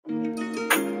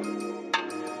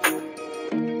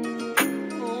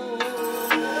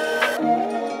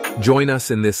Join us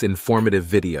in this informative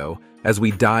video as we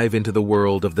dive into the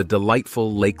world of the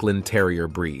delightful Lakeland Terrier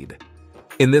breed.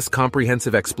 In this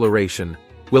comprehensive exploration,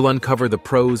 we'll uncover the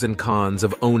pros and cons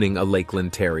of owning a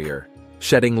Lakeland Terrier,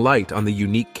 shedding light on the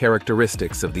unique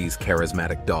characteristics of these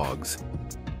charismatic dogs.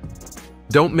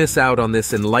 Don't miss out on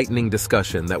this enlightening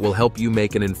discussion that will help you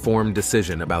make an informed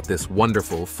decision about this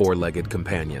wonderful four-legged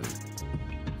companion.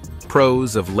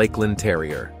 Pros of Lakeland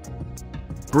Terrier.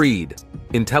 Breed: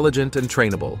 intelligent and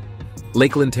trainable.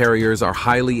 Lakeland Terriers are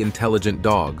highly intelligent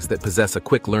dogs that possess a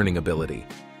quick learning ability.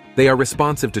 They are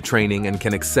responsive to training and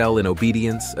can excel in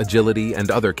obedience, agility, and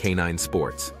other canine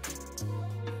sports.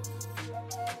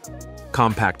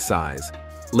 Compact size.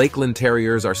 Lakeland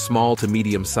Terriers are small to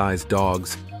medium-sized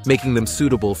dogs, making them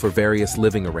suitable for various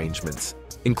living arrangements,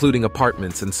 including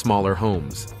apartments and smaller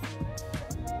homes.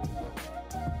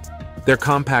 Their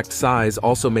compact size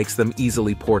also makes them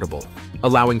easily portable,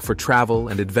 allowing for travel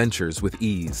and adventures with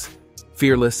ease.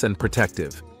 Fearless and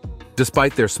protective.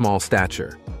 Despite their small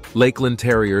stature, Lakeland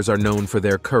Terriers are known for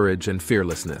their courage and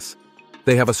fearlessness.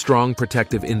 They have a strong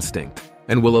protective instinct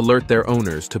and will alert their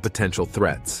owners to potential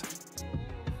threats.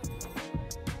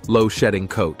 Low shedding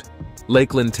coat.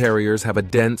 Lakeland Terriers have a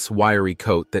dense, wiry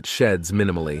coat that sheds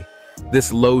minimally.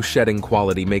 This low shedding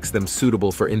quality makes them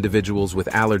suitable for individuals with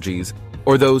allergies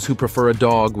or those who prefer a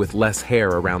dog with less hair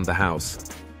around the house.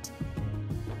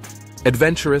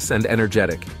 Adventurous and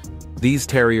energetic. These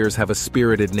terriers have a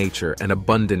spirited nature and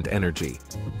abundant energy.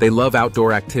 They love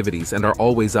outdoor activities and are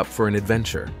always up for an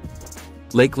adventure.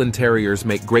 Lakeland Terriers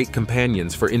make great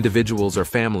companions for individuals or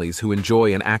families who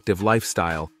enjoy an active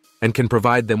lifestyle and can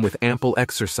provide them with ample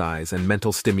exercise and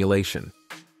mental stimulation.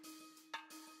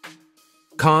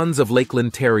 Cons of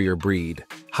Lakeland Terrier breed: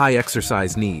 high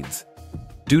exercise needs.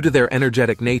 Due to their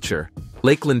energetic nature,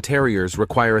 Lakeland Terriers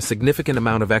require a significant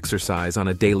amount of exercise on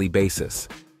a daily basis.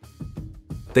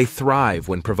 They thrive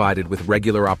when provided with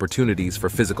regular opportunities for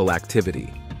physical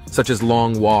activity, such as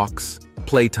long walks,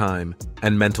 playtime,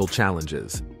 and mental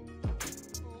challenges.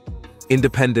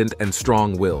 Independent and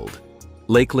strong-willed.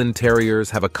 Lakeland Terriers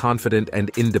have a confident and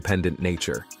independent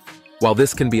nature. While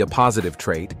this can be a positive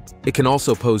trait, it can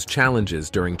also pose challenges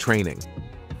during training.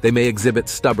 They may exhibit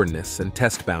stubbornness and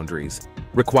test boundaries,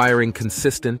 requiring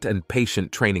consistent and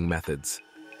patient training methods.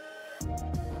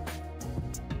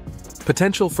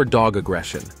 Potential for dog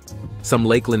aggression. Some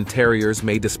Lakeland Terriers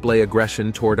may display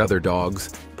aggression toward other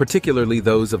dogs, particularly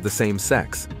those of the same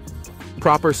sex.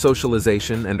 Proper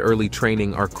socialization and early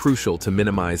training are crucial to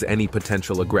minimize any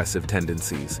potential aggressive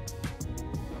tendencies.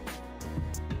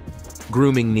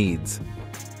 Grooming needs.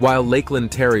 While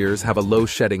Lakeland Terriers have a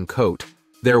low-shedding coat,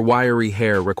 their wiry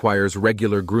hair requires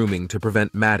regular grooming to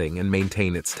prevent matting and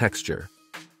maintain its texture.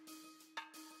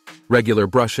 Regular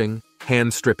brushing,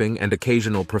 hand stripping, and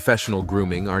occasional professional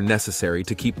grooming are necessary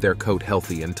to keep their coat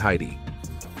healthy and tidy.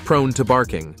 Prone to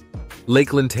barking.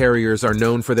 Lakeland Terriers are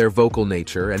known for their vocal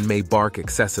nature and may bark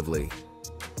excessively.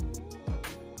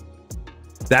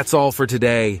 That's all for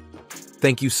today.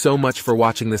 Thank you so much for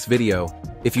watching this video.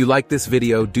 If you like this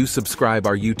video, do subscribe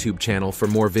our YouTube channel for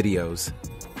more videos.